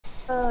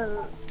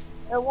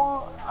It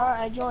won't. Alright,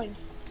 I joined.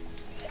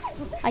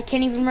 I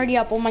can't even ready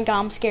up. Oh my god,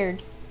 I'm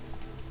scared.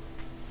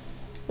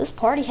 This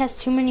party has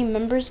too many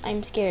members.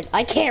 I'm scared.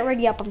 I can't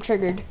ready up. I'm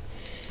triggered.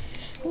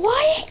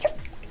 Why? Your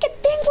freaking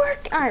thing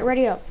work? Alright,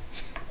 ready up.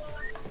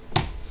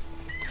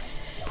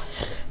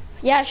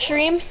 Yeah,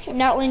 stream.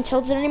 Not Lane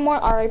Tilted anymore.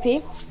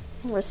 RIP.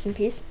 Rest in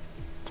peace.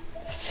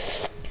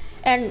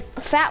 And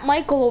Fat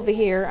Michael over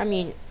here. I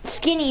mean,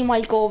 Skinny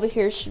Michael over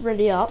here is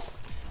ready up.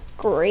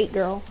 Great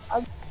girl.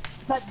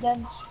 But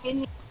then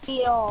skinny, you can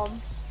see all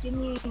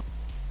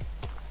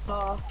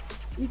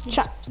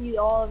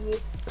of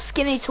it.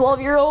 Skinny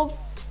 12-year-old.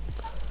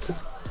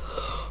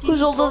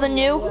 Who's older than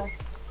you? Yeah.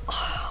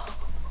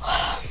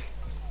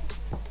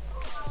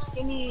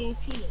 Skinny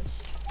penis.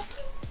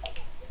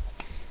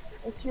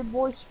 It's your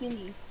boy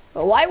Skinny.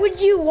 Why would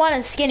you want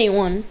a skinny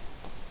one?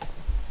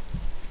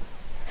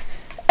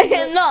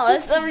 No, I'm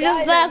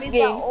just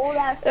asking.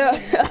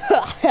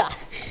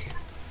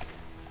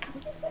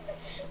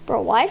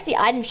 Bro, why is the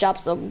item shop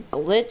so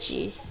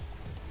glitchy?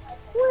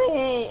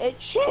 Wait, it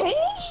changed?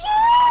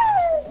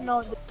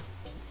 No.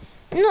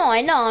 No,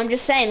 I know. I'm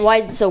just saying, why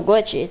is it so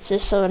glitchy? It's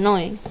just so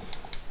annoying.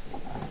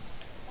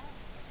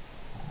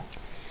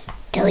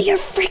 Tell your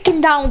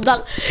freaking Donald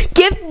Duck.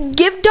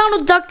 Give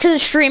Donald Duck to the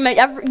stream.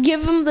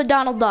 Give him the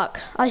Donald Duck.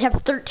 I have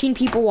 13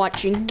 people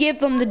watching.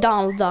 Give him the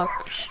Donald Duck.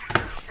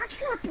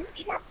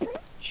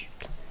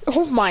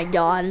 Oh my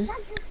god.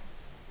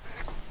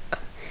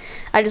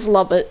 I just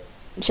love it.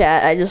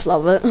 Chat, I just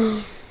love it.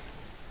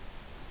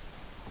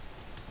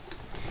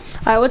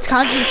 Alright, what's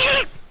content?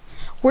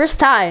 Where's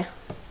Ty?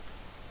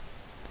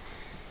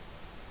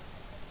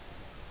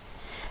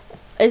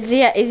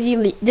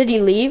 Did he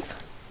leave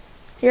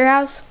your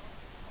house?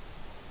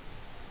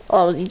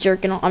 Oh, is he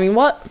jerking off? I mean,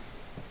 what?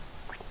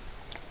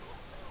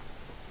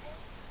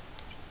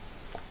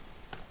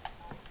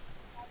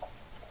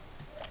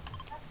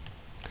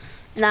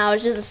 No, I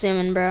was just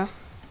assuming, bro.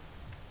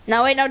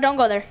 No, wait, no, don't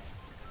go there.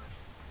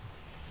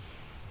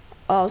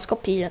 Oh, let's go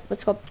Pete.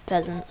 Let's go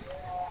Peasant.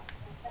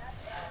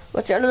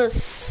 Let's go to the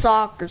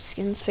Soccer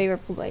Skins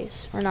favorite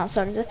place. Or not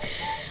soccer.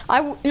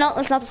 No,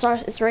 it's not the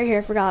soccer. It's right here.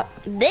 I forgot.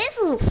 This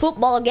is a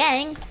football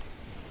gang.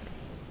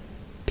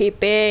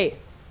 PP.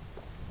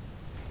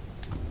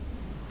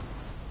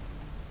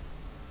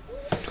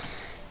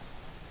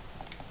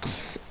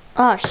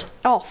 Oh,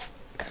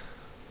 fuck.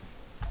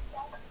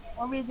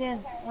 Where we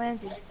landed?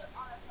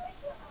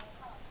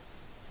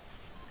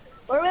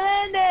 Where we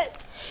landed?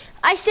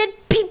 I said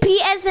PP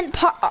as in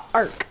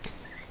park.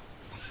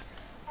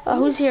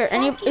 Who's here?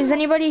 Is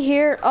anybody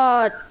here?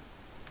 Like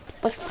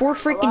 4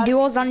 freaking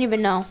duos. I don't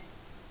even know.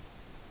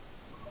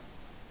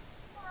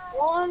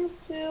 1,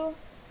 2.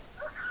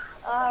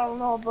 I don't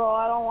know, bro.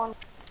 I don't want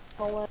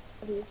to land.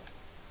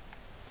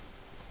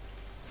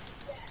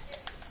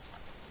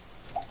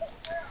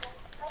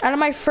 Out of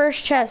my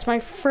first chest, my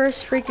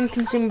first freaking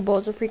consumable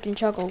is a freaking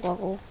Chuckle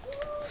Goggle.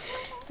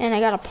 And I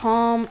got a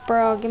palm,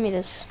 bro. Give me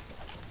this.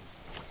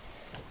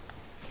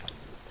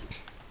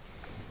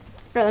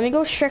 Bro, let me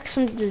go check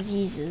some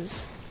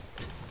diseases.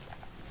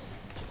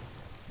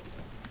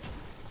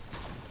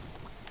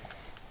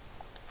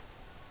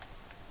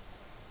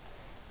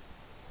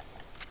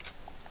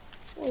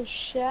 Oh,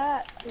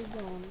 shit is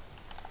on.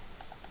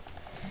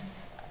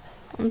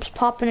 I'm just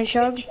popping a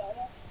chug.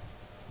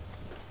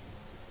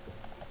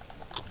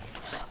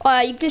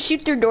 You can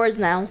shoot through doors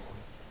now.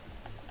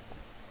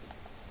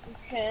 You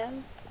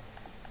can?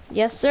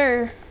 Yes,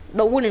 sir.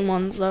 The wooden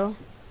ones, though.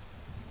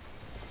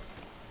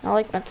 I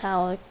like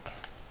metallic.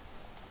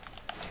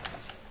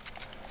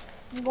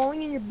 I'm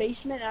going in your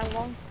basement and I'm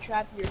going to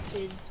trap your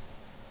kids.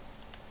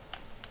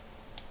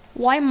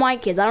 Why my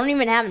kids? I don't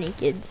even have any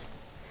kids.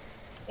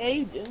 Yeah,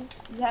 you do.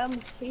 You have them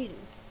with Kaden.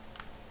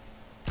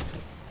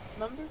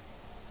 Remember?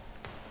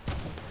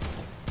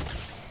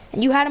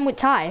 And you had them with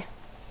Ty.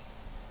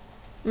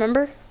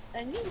 Remember?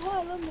 And you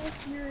had them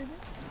with your...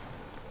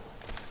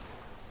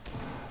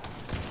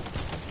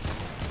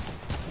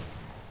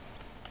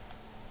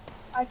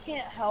 I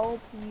can't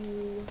help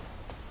you.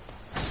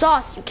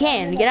 Sauce, you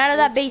can. Get out of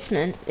that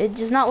basement. It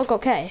does not look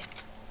okay.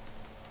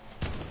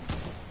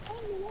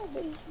 I'm in that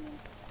basement.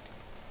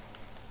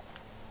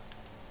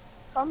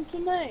 Come to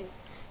me.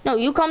 No,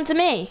 you come to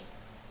me.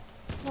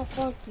 No,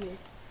 fuck you.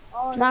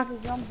 Oh, Knock. no,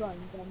 jump gun,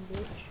 dumb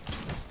bitch.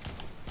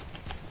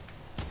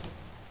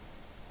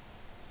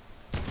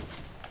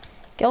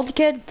 Killed the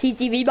kid.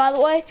 TTV, by the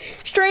way.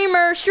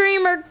 Streamer,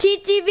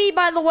 TTV,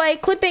 by the way.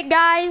 Clip it,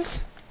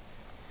 guys.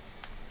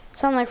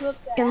 Sound like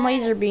fucking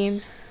laser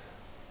beam.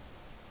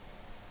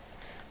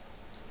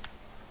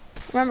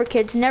 Remember,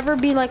 kids, never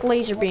be like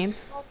laser beam.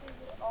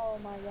 Oh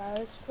my god,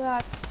 it's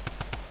flat.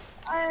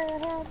 I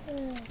have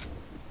it.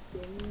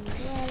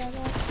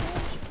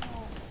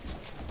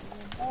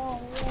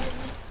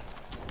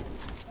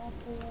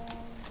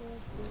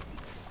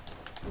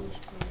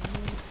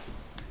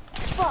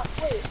 Fuck,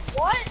 wait,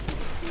 what?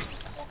 This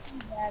is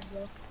fucking bad,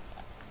 bro.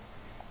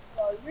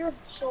 Bro, you're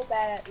so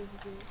bad at these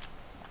games.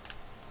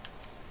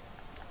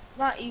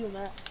 Not you,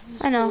 Matt.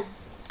 I know.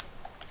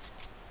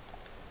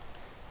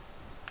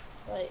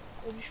 like,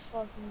 it just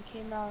fucking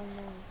came out and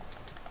then.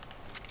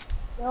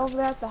 They're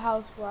over at the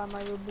house where I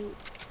might reboot.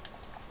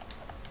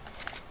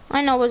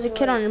 I know, there's a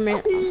kid on your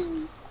man.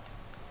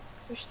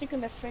 They're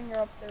sticking their finger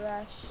up their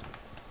ass.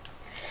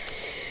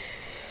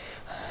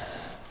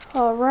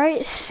 All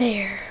right,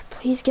 there.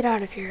 Please get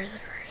out of here.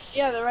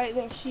 Yeah, they're right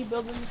there. See,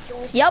 building the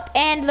stairs. Yep,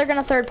 and they're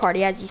gonna third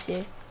party, as you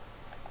see.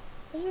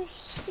 They're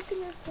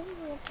sticking their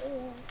finger up their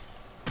ass.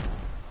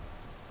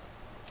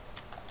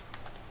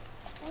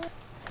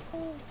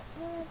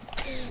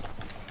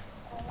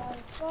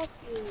 Fuck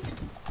you.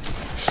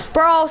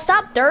 Bro,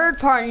 stop third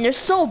partying. They're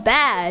so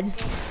bad.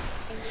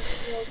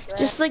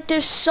 Just like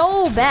they're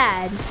so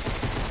bad.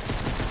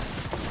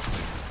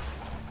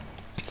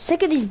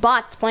 Sick of these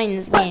bots playing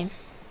this game.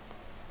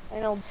 I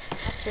know,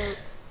 they're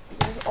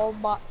all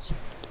bots.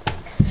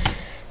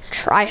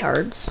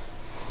 Tryhards.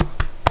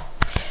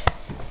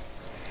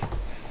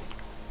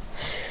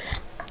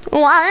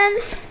 One.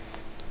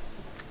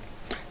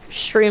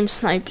 Stream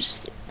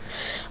snipes.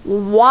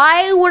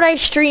 Why would I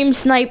stream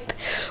snipe?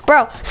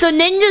 Bro, so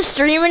Ninja's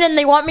streaming and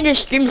they want me to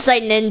stream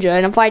snipe Ninja.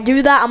 And if I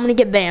do that, I'm gonna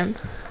get banned.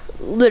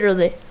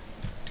 Literally.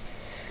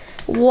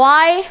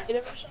 Why?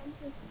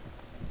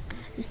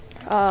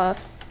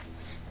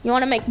 You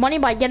wanna make money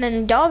by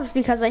getting dubs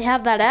because I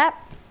have that app?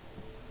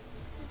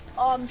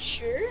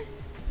 Sure.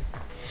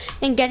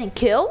 And getting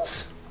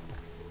kills?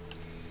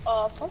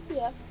 Fuck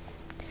yeah.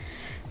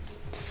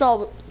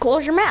 So,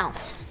 close your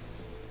mouth.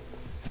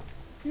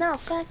 No,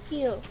 fuck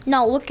you.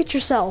 No, look at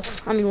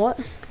yourself. I mean, what?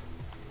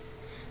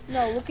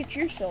 No, look at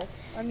yourself.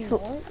 I mean,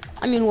 what?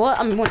 I mean, what?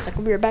 I mean, 1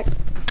 second, we'll be right back.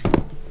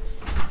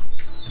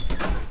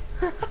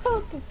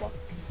 What the fuck?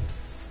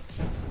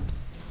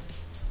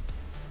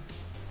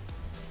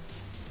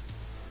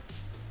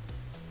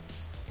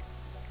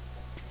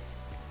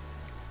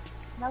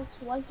 Max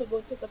went to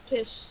go take a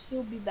piss.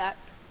 He'll be back.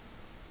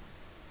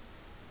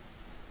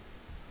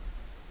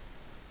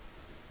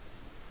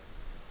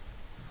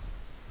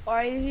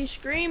 Why is he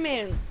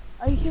screaming?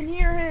 I can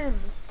hear him.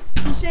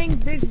 He's saying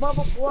Big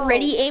Bubba Blow.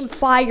 Ready, aim,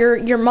 fire.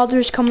 Your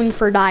mother's coming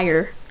for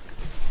Dyer.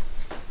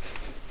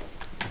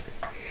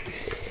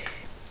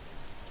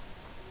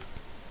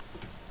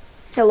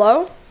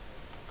 Hello?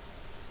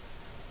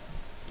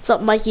 What's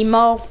up, Mikey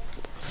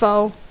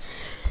Mofo?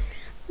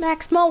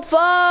 Max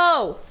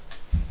Mofo!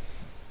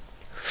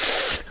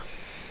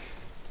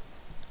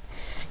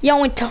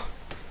 Yo, into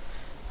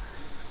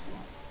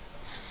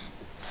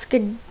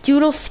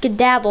Skadoodle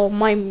skedaddle.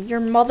 Your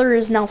mother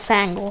is now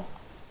Sangle.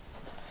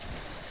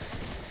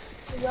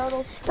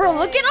 Bro,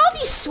 look at all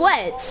these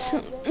sweats.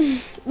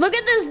 Look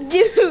at this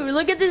dude.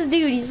 Look at this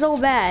dude. He's so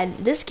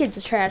bad. This kid's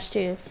a trash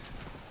too.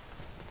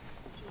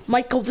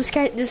 Michael, this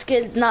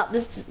kid's not.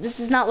 This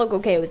does not look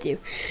okay with you.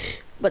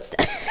 But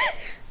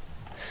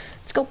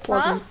let's go,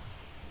 Pleasant.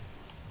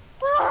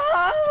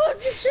 Huh?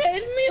 You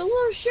saved me a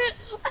little shit.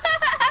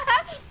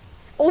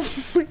 Oh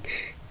my.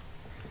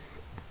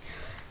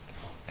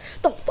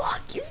 The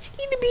fuck is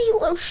gonna be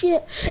little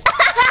shit?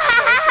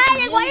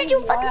 Why aren't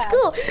you fucking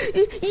school?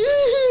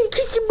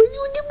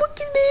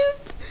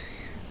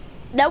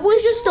 That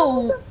was just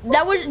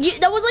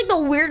that was like the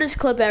weirdest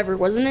clip ever,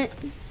 wasn't it?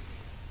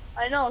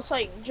 I know, it's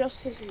like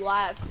just his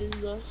laugh is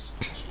just.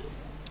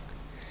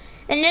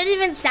 And it didn't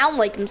even sound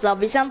like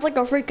himself. He sounds like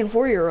a freaking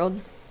 4-year-old.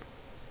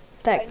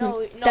 I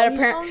know. No, he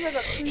sounds like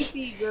a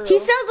creepy girl. He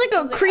sounds like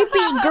a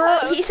creepy girl.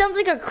 He sounds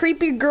like a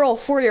creepy girl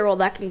 4-year-old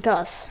that can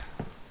cuss.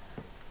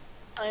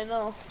 I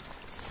know.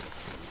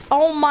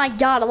 Oh my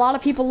god, a lot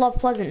of people love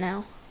Pleasant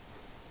now.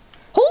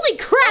 Holy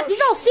crap,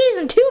 he's all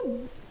season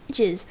 2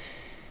 bitches.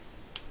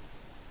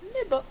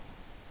 Yeah, but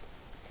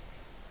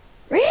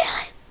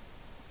really?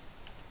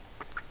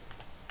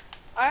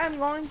 I am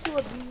going to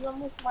abuse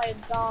them with my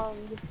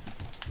dong.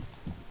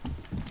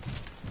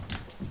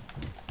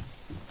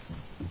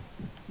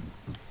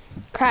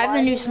 Crab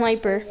the new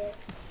sniper.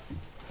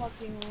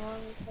 Fucking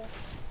wrong with that.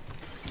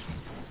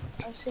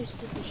 I say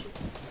stupid shit.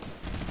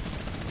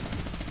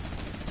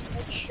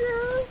 Make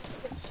sure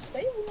to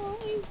stay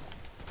alive.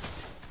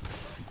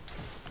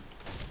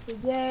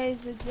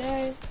 Today's the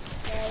day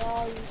that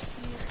all you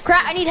see.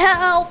 Crap, I need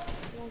help.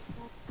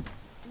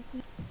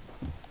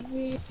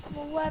 We have a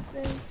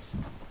weapon,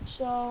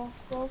 so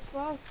go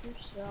fuck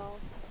yourself.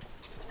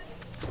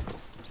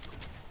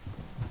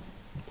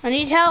 I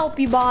need help,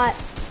 you bot.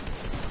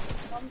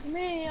 Come to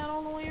me, I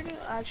don't know what you're doing.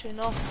 Actually,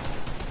 no.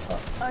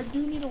 I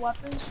do need a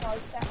weapon, so I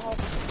can't help.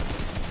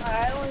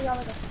 I only got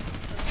like a...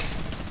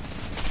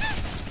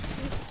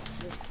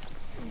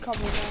 I'm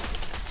coming now.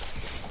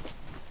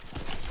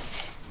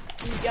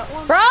 Can you get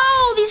one?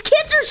 Bro, these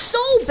kids are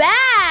so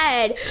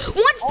bad.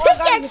 One's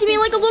pickaxing me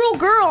like a little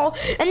girl,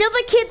 and the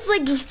other kid's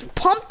like just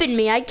pumping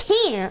me. I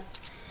can't.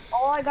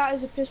 All I got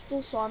is a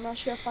pistol, so I'm not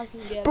sure if I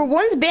can get it. Bro,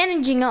 one's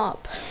bandaging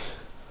up.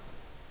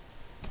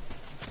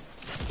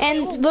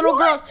 And little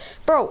girl,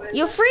 bro,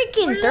 you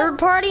freaking third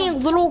party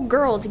and little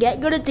girls get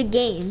good at the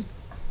game.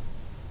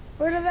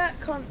 Where did that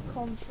come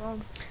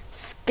from?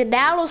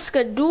 Skedaddle,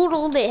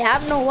 skadoodle, they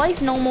have no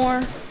life no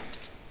more.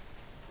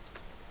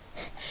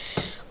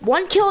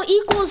 1 kill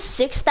equals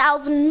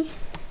 6,000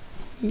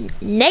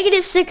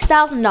 Negative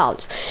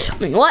 $6,000. I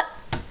mean, what?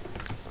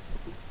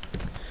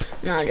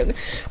 No, I'm joking.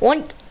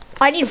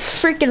 I need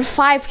freaking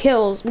 5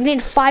 kills. We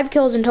need 5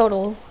 kills in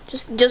total.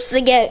 Just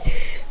to get.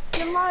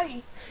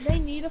 They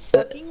need a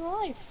fucking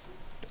life.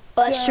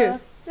 That's true.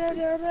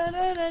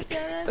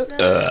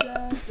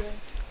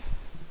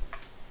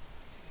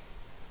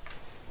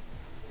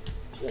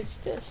 It's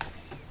pissed.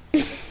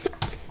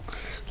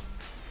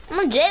 I'm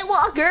a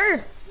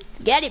jaywalker.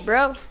 Get it,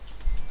 bro.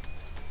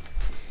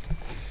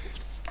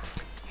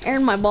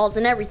 Airing my balls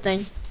and everything.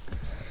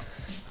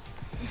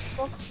 You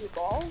fuck your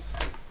balls?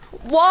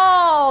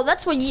 Whoa,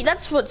 that's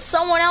what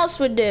someone else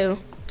would do.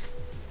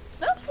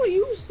 That's what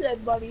you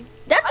said, buddy.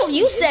 That's what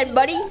you said,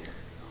 buddy.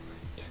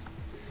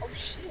 Oh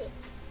shit.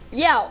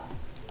 Yeah,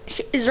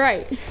 she is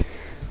right.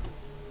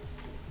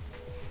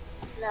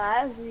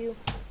 Nah, that's you.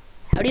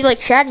 How do you like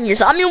chatting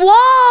yourself? I mean,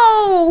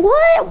 whoa,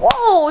 what?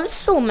 Whoa, this is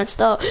so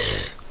messed up.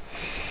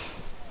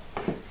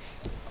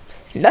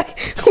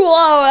 Whoa,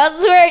 I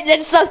swear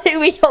that's something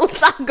we don't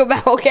talk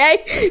about,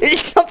 okay?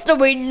 It's something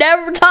we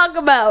never talk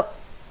about.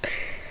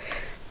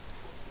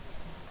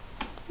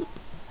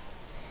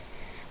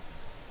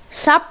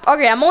 Stop,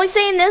 okay, I'm only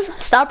saying this.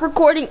 Stop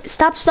recording,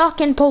 stop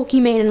stalking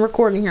Pokemon and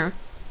recording her.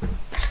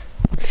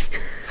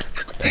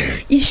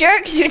 You sure?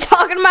 Because you were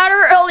talking about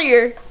her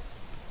earlier.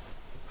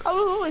 I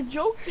was only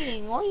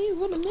joking. Why are you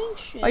gonna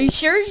mention? Are you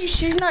sure?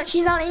 She's not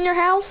in your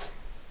house?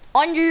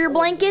 Under your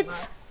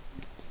blankets?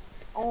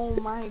 Oh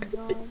my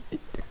god.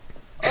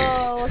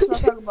 Let's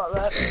not talk about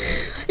that.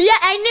 Yeah,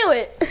 I knew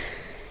it.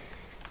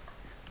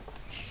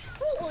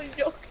 I'm only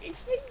joking.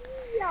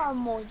 Yeah,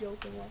 I'm only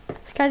joking.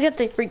 This guy's got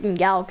the freaking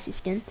galaxy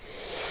skin.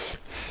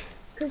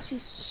 Cause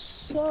she's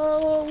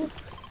so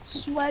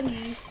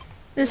sweaty.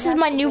 This is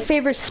my new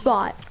favorite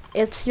spot.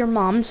 It's your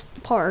mom's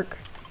park.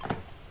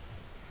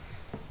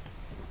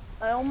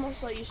 I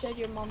almost like you said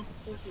your mom's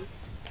cookie.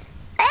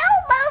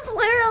 Elmo's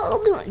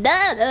World.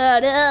 Da da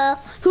da.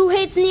 Who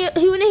hates the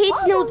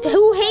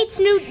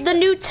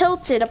new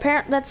Tilted?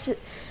 Apparently that's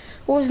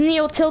was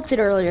Neo Tilted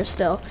earlier.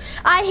 Still,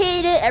 I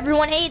hate it.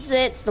 Everyone hates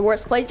it. It's the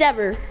worst place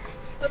ever.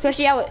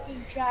 Especially how it.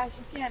 Trash.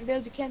 You can't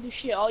build. You can't do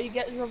shit. All you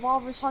get is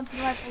revolvers, hunting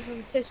rifles,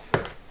 and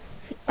pistols.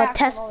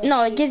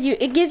 No, it gives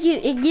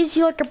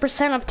you like a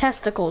 % of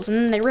testicles, and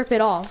then they rip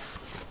it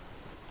off.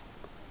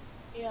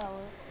 Yeah.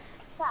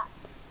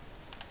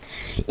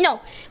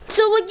 No,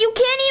 so like you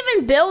can't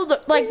even build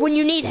like when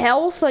you need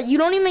health. Like you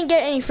don't even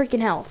get any freaking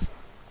health.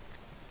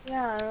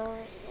 Yeah.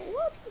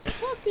 What the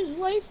fuck is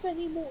life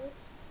anymore?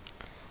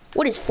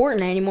 What is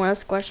Fortnite anymore?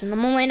 That's the question.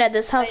 I'm gonna land at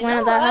this house, land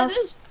at that house.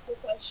 That is the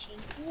question.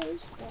 What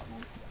is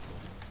Fortnite?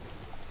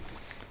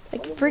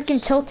 Like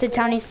freaking Tilted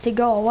Town needs to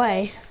go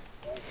away.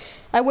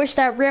 I wish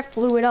that rift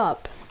blew it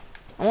up.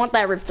 I want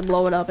that rift to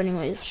blow it up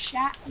anyways.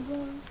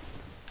 Shotgun.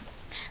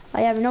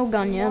 I have no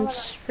gun yet. I'm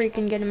just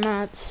freaking getting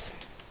mats.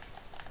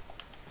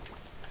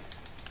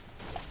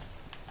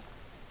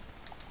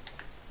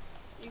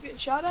 You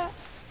get shot at?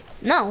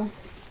 No.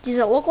 Does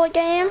it look like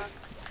I am?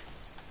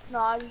 No,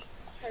 I just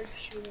heard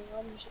shooting.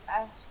 I'm just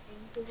asking.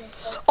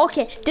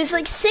 Okay, there's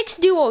like 6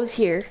 duos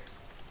here.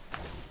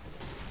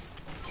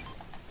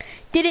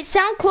 Did it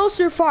sound close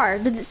or far?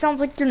 Did it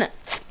sound like you're not?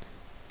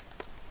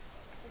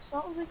 It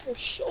sounds like a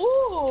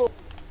shitty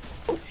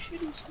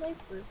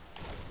sniper.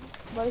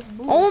 But it's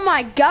blue. Oh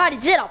my god,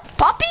 is it a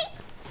puppy?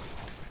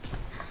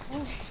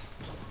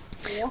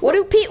 Yeah. What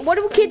do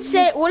kids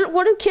say?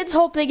 What do kids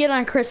hope they get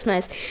on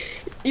Christmas?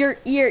 Your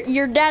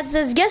dad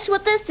says, guess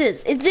what this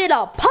is? Is it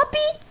a puppy?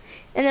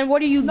 And then what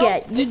do you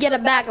get? You get a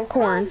bag of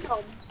corn.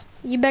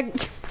 You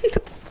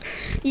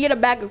get a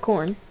bag of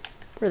corn.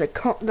 For the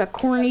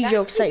corny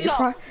jokes that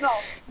you're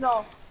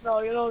No,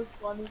 you know what's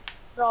funny?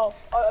 No,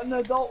 an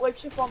adult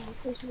wakes up on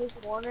Christmas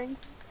morning.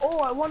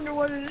 Oh, I wonder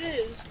what it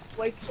is.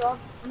 Wakes up.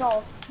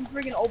 No, he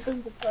freaking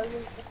opens the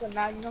present. It's a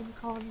Magnum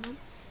condom.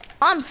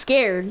 I'm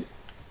scared.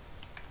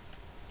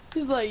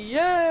 He's like,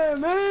 yeah,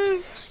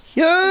 man.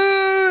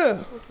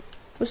 Yeah.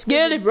 Let's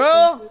get it,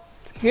 bro.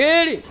 Let's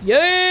get it.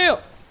 Yeah.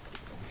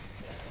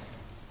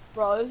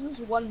 Bro, this is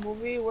one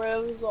movie where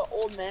it was an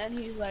old man.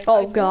 He's like,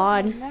 oh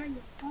god.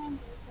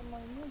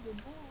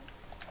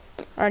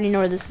 I already know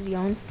where this is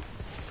going.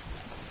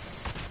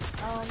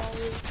 I don't know.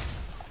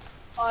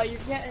 You're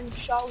getting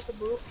shot with a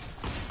boot.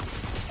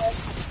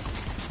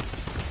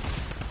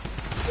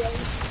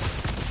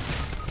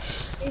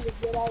 David,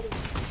 get out of here.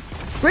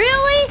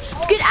 Really?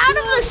 Get out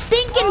of the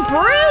stinking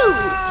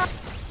brute!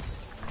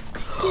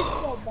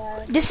 So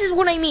bad. This is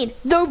what I mean.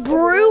 The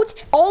brute,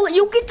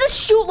 you get to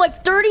shoot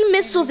like 30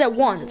 missiles at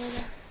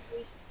once.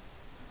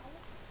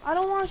 I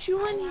don't want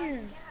you in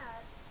here.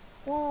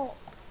 Well,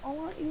 I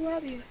want you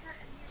out of here.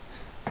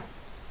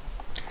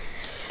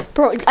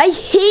 Bro, I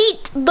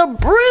hate the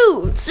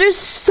brutes. They're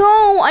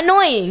so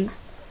annoying.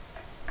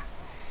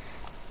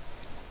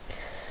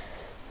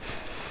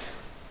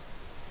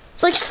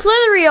 It's like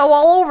Slitherio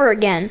all over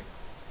again.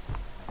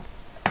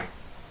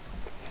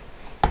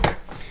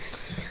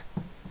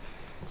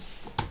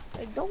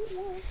 I don't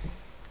want.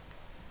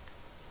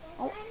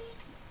 Oh.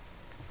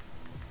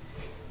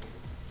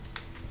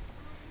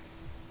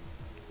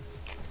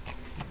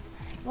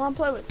 Wanna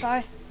play with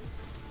Ty?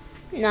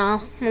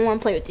 No, I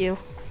want to play with you.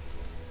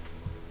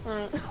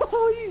 Alright. What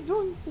are you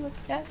doing to the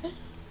cat?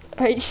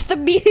 I just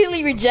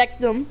immediately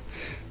reject them.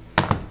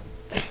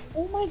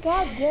 Oh my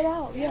god, get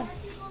out, yeah.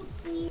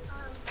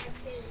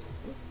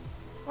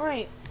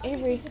 Alright,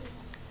 Avery.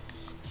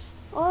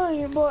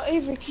 Alright, but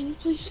Avery, can you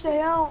please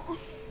stay out?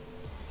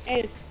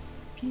 Avery,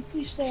 can you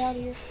please stay out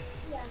of here?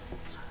 Yeah.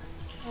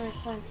 Alright,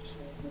 thanks.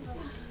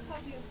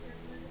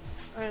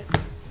 Alright.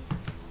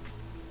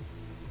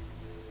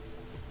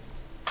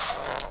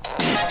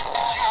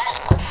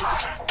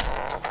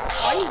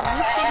 Why are you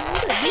listening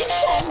to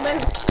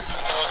this?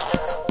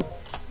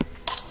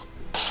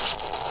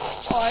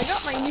 Oh, I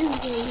got my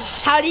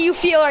music. How do you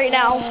feel right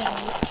now?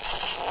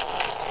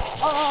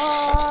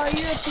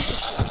 You're a piece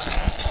of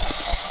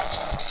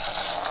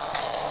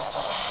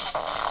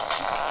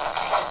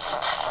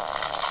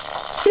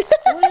shit.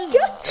 What is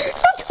that?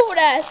 Don't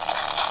ask.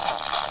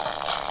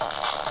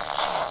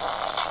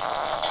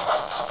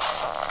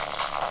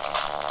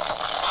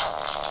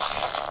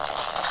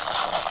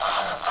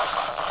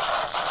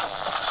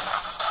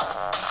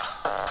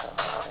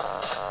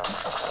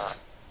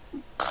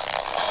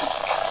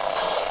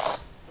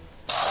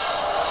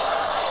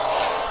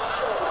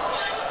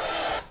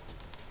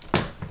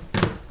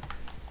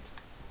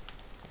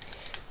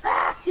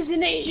 He's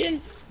an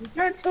Asian. He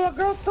turned to a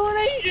girl to an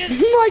Asian.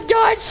 Oh my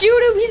god,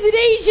 shoot him, he's an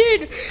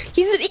Asian!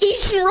 He's an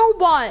Asian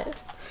robot!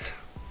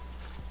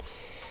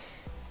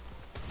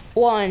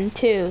 1,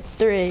 2,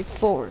 3,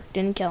 4.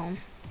 Didn't kill him.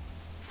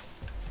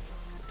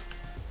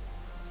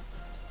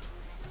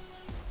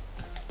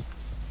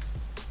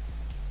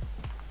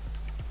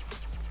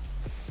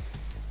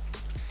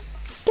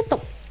 Get the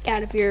f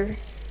out of here.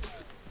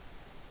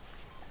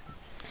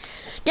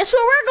 Guess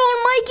where we're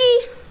going, Mikey?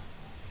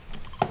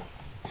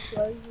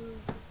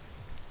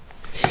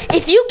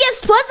 If you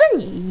guessed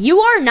Pleasant, you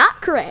are not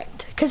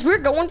correct. Because we're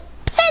going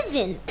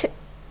Peasant.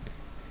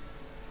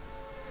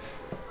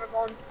 We're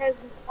going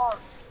Peasant Park.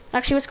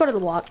 Actually, let's go to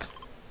the block.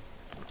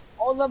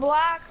 Oh, the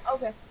black?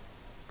 Okay.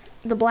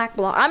 The black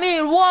block. I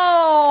mean,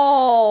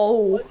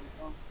 whoa!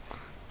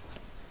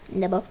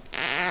 Never.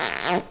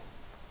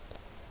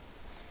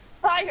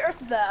 I heard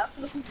that.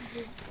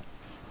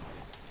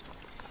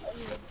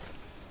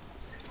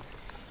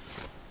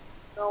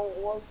 No,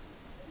 well,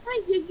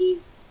 hi, Giggy.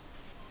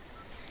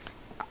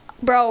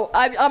 Bro,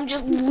 I'm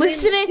just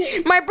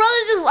listening. My brother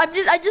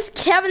I just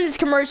having this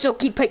commercial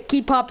keep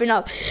popping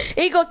up.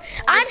 He goes,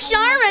 "I'm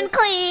Charmin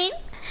clean.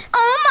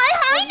 Oh, my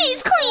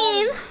hiney's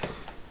clean."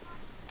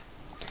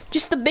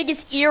 Just the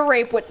biggest ear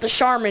rape with the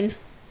Charmin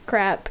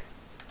crap.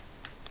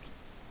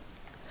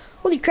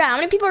 Holy crap! How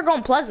many people are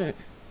going Pleasant?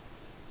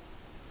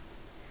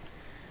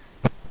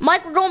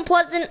 Mike, we're going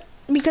Pleasant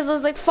because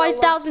there's like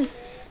 5,000.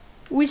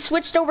 We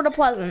switched over to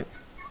Pleasant.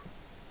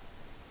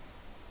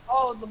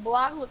 Oh, the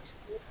block looks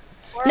cool.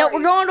 No,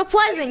 we're going to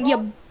Pleasant. I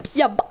went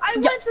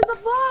to the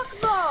block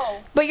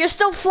though. But you're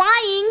still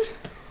flying.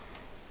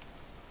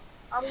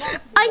 I'm going to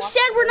the I block.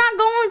 said we're not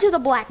going to the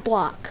black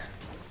block.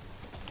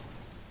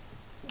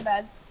 Too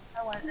bad.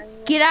 I went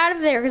anyway. Get out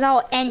of there, because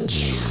I'll end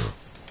you.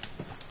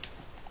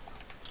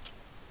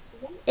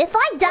 If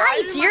I die,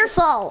 it's your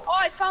fault. Oh,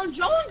 I found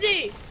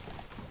Jonesy.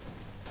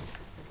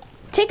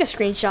 Take a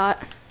screenshot.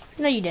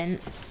 No, you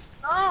didn't.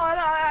 No,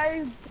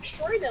 I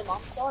destroyed him.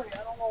 I'm sorry.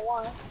 I don't know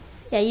why.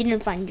 Yeah, you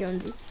didn't find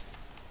Jonesy.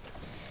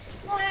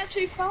 No, I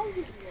actually found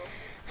him.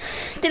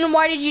 Then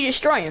why did you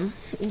destroy him?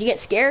 Did you get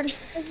scared?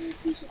 He's a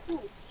piece of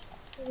poop.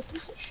 He's a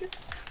piece of shit.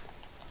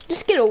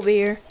 Just get over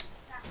here.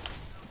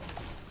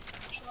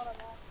 Shut him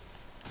off.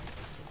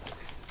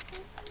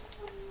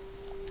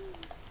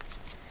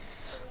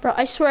 Bro,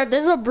 I swear, if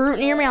there's a brute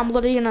near me, I'm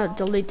literally gonna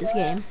delete this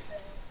game.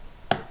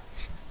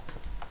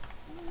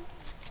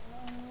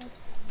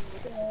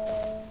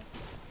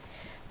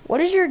 What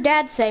does your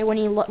dad say when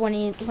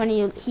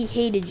he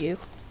hated you?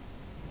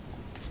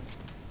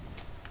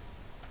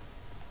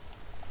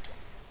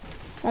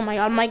 Oh my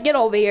god, Mike, get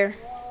over here.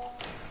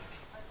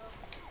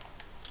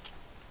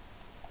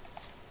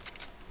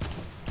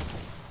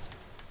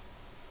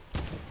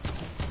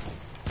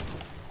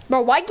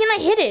 Bro, why can't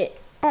I hit it?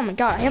 Oh my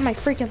god, I have my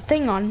freaking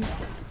thing on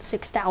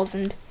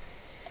 6,000.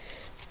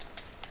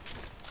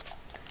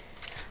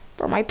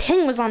 Bro, my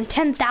ping was on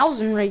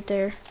 10,000 right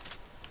there.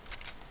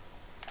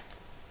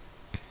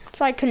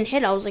 So I couldn't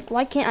hit it. I was like,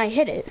 why can't I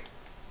hit it?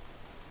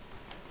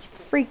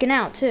 Freaking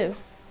out too.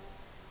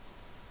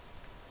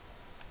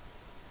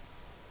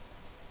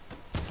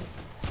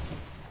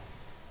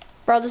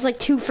 Bro, there's like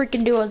 2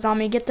 freaking duos on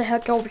me. Get the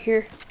heck over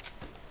here.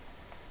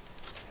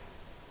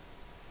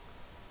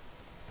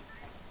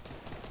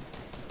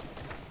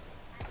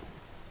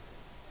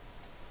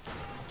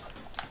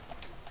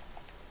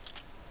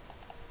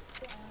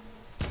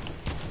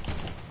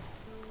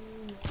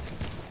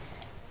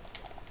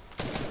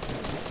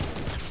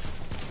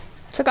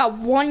 Took out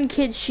 1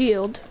 kid's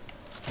shield.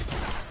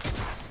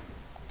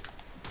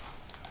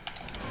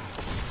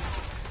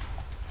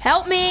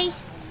 Help me!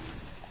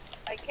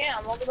 I can't.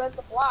 I'm all the way at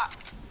the block.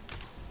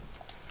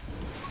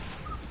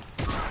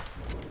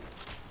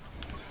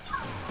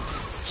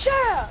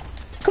 Yeah!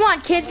 Come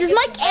on, kids. Does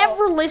Mike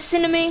ever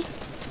listen to me?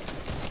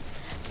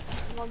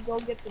 I'm gonna go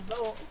get the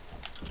belt.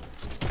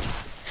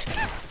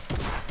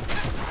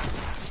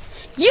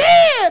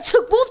 Yeah!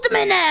 Took both of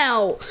them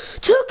out!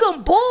 Took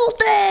them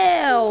both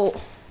out!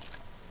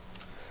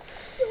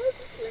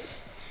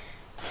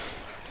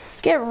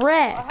 Get I have a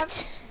wrecked.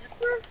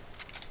 snipper.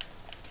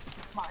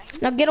 Mine.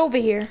 Now get over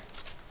here.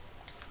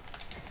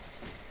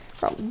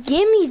 Bro,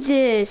 give me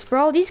this,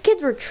 bro. These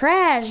kids were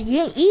trash. You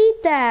can't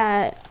eat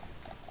that.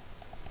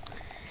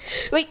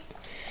 Wait.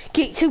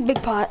 Get 2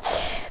 big pots.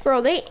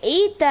 Bro, they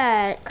ate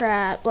that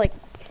crap. Like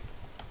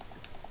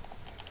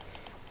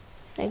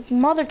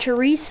Mother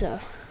Teresa.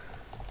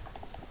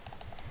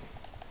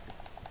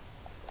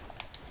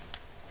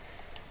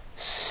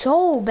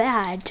 So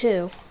bad,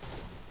 too.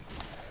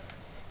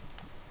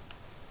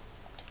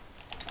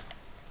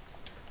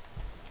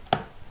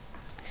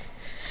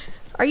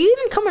 Are you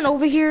even coming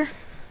over here?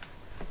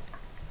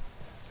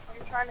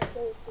 I'm trying to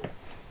kill it.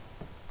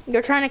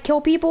 You're trying to kill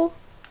people?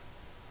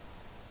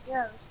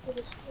 Yeah, let's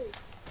get a street.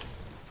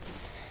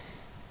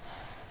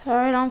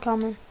 Alright, I'm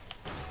coming.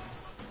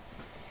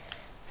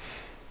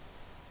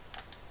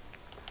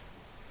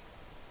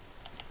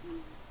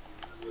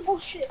 Oh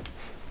shit.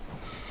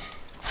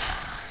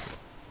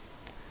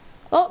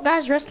 Oh,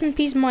 guys, rest in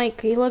peace,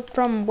 Mike. He lived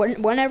from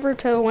whenever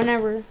to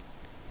whenever.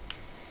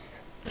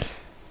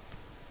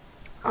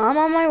 I'm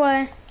on my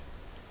way.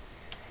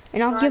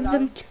 And I'll give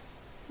them...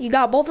 You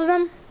got both of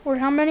them? Or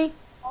how many?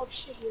 Oh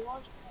shit, he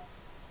launched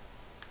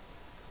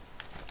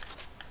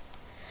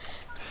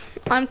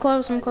I'm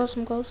close, I'm close,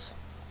 I'm close.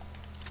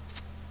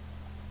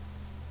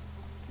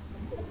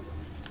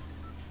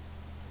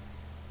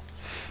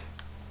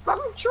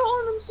 I'm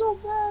trolling him so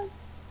bad.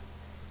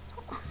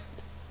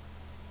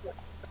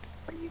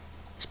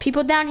 There's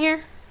people down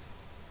here?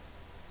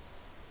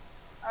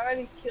 I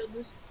already killed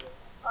this.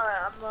 Alright,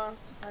 I'm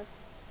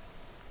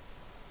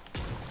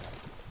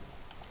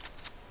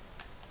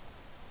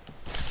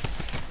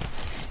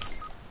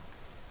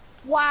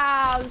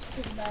wow, this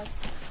kid's bad.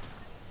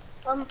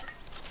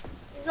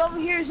 He's over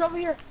here, he's over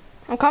here.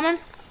 I'm coming.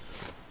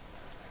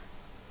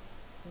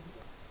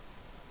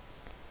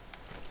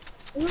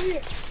 He's over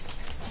here.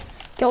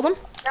 Killed him?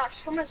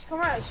 Max, come on, come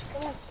on,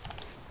 come on.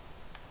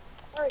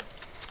 Hurry.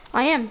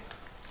 I am.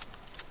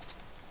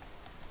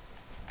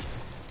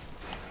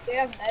 They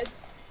have meds.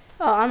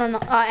 Oh, I don't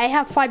know. I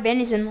have 5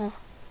 bandies and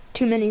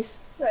 2 minis.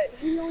 Right,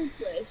 he only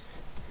plays.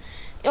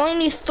 You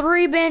only need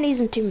 3 bandies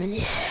and 2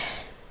 minis.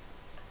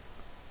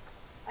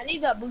 I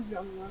need that blue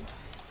drum one.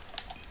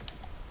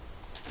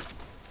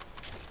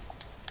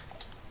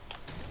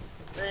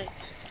 Thanks.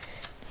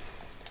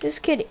 This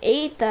kid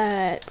ate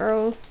that,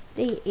 bro.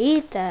 They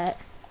ate that.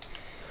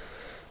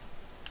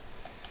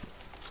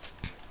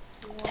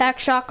 Tac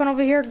shotgun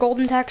over here.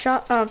 Golden tac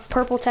shot.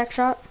 Purple tac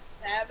shot.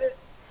 Have it.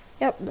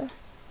 Yep.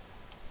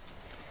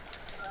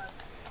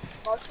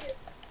 Bucket.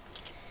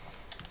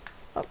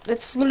 Oh,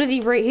 it's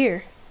literally right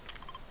here.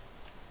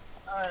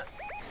 Alright.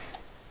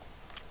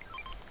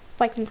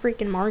 If I can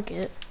freaking mark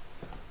it.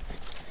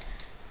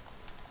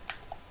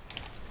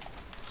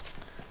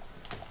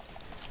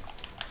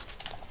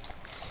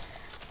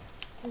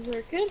 Is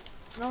there a kid?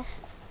 No.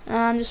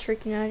 I'm just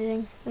freaking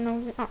editing.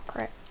 No, oh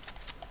crap.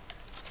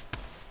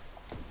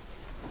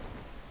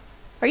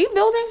 Are you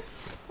building?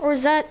 Or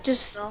is that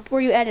just, were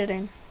you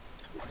editing?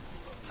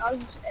 I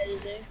was just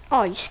editing.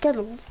 Oh, you scared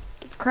the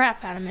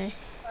crap out of me.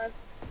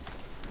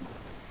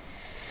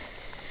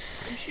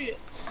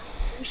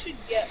 We should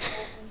get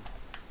open.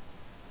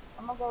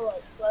 I'm gonna go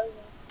like Pleasant.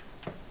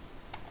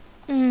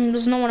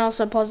 There's no one else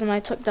at Pleasant. I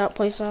took that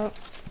place out.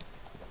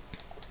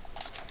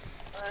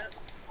 Alright.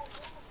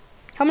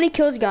 How many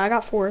kills you got? I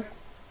got 4.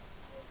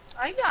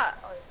 I got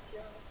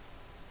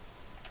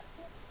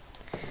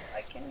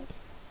I can't.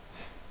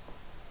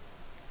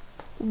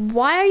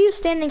 Why are you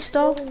standing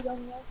still?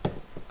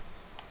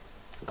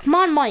 Come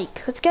on,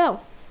 Mike. Let's go.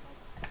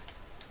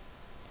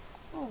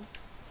 Oh.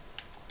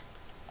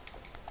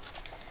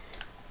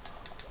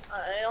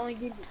 I only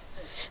give you.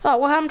 Oh,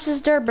 what happened to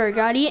this Dirtbird?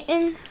 Got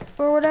eaten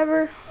or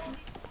whatever?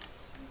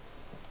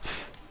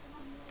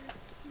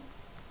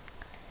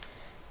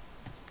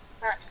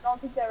 Max,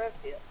 don't take that rift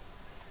yet.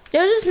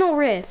 There's just no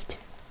rift.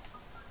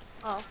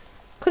 Oh.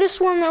 Could have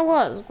sworn there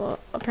was, but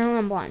apparently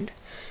I'm blind.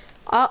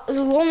 The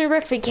only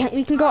rift we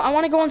can go. I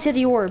want to go into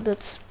the orb.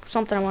 That's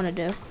something I want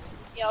to do.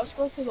 Yeah, let's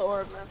go to the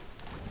orb, man.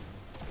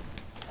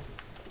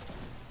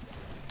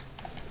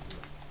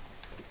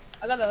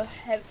 I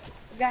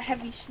got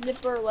heavy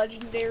snipper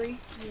legendary.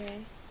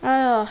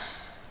 Yeah.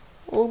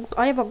 Well,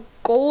 I have a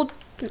gold.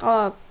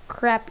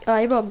 Crap.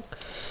 I have a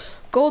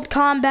gold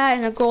combat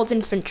and a gold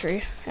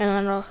infantry, and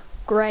then a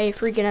gray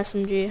freaking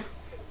SMG.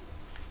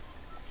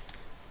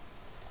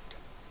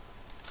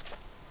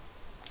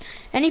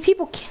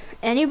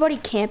 Anybody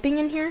camping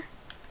in here?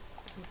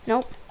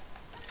 Nope.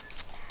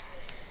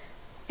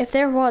 If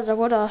there was, I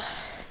would've.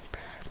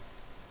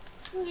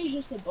 He's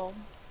just a bum.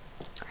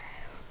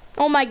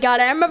 Oh my god,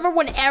 I remember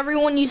when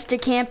everyone used to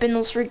camp in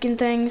those freaking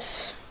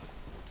things.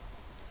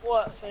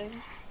 What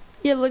thing?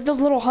 Yeah, like those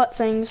little hut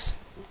things.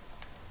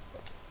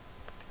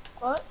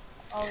 What?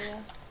 Oh yeah.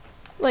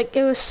 Like,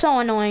 it was so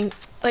annoying.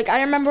 Like,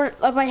 I remember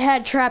if I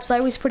had traps, I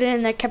always put it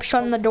in there, kept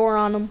shutting the door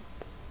on them.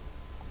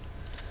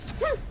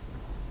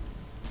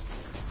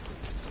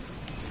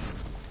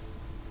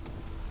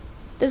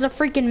 There's a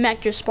freaking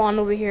mech just spawned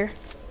over here.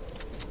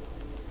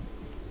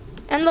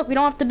 And look, we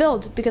don't have to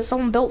build because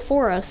someone built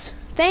for us.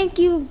 Thank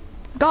you,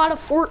 God of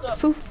Fort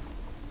Foo.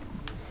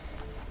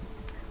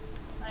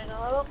 I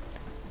know.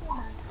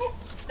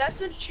 That's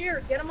a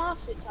cheer. Get him off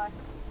it, Ty.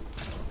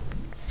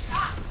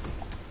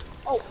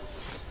 Oh.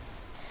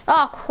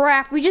 Oh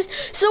crap!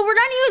 So we're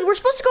not even. We're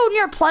supposed to go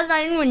near Pleasant.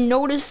 I didn't even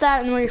notice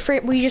that, and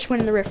we just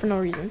went in the rift for no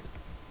reason.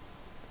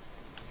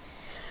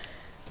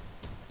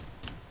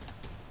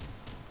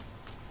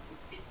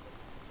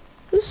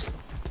 Who's?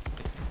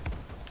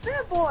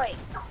 Good boy.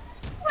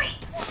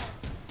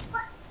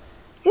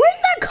 Where's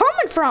that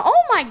coming from?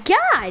 Oh my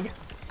God!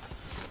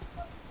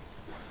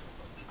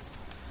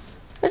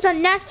 There's a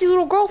nasty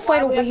little girl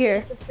fight over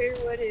here.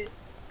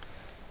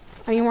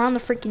 I mean, we're on the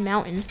freaking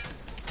mountain.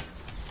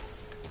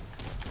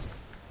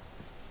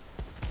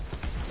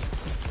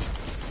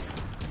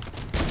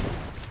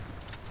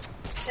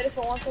 Hit it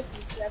for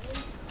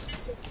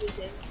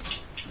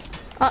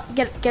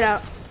 157. Get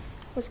out.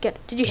 Let's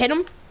get. Did you hit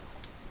him?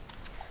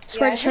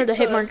 Swear I just heard the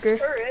hit marker.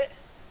 Turret.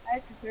 I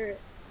hit the turret.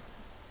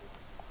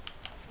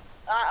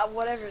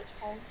 Whatever it's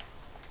called.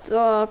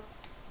 The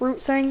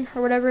root thing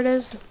or whatever it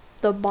is.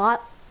 The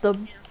bot. The.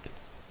 Yeah.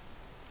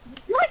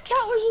 My cat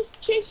was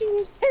just chasing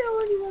his tail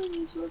and he went in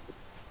this circle.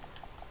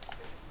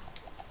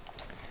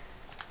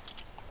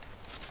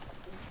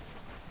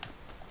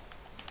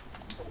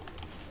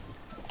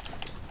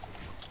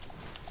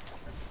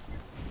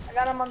 I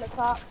got him on the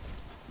top.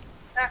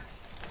 Back.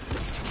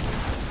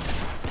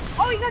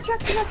 Oh, you got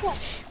trapped,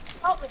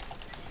 Help me.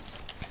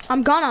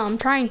 I'm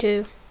trying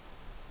to.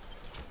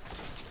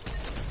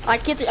 I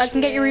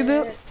can get your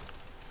reboot.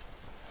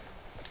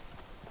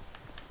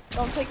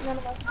 Don't take none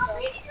of my stuff.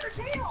 Your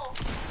tail.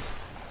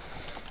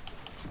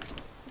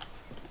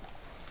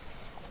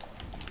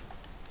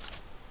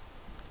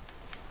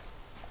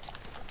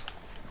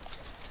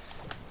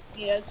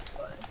 Yeah, it's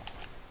fun.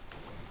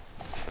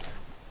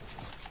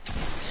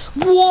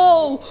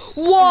 Whoa!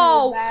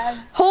 Whoa!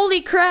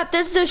 Holy crap,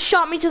 this just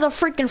shot me to the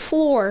freaking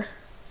floor.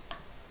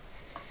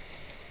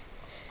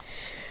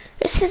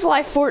 This is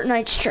why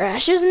Fortnite's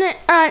trash, isn't it?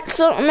 Alright,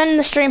 so I'm ending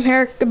the stream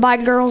here. Goodbye,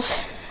 girls.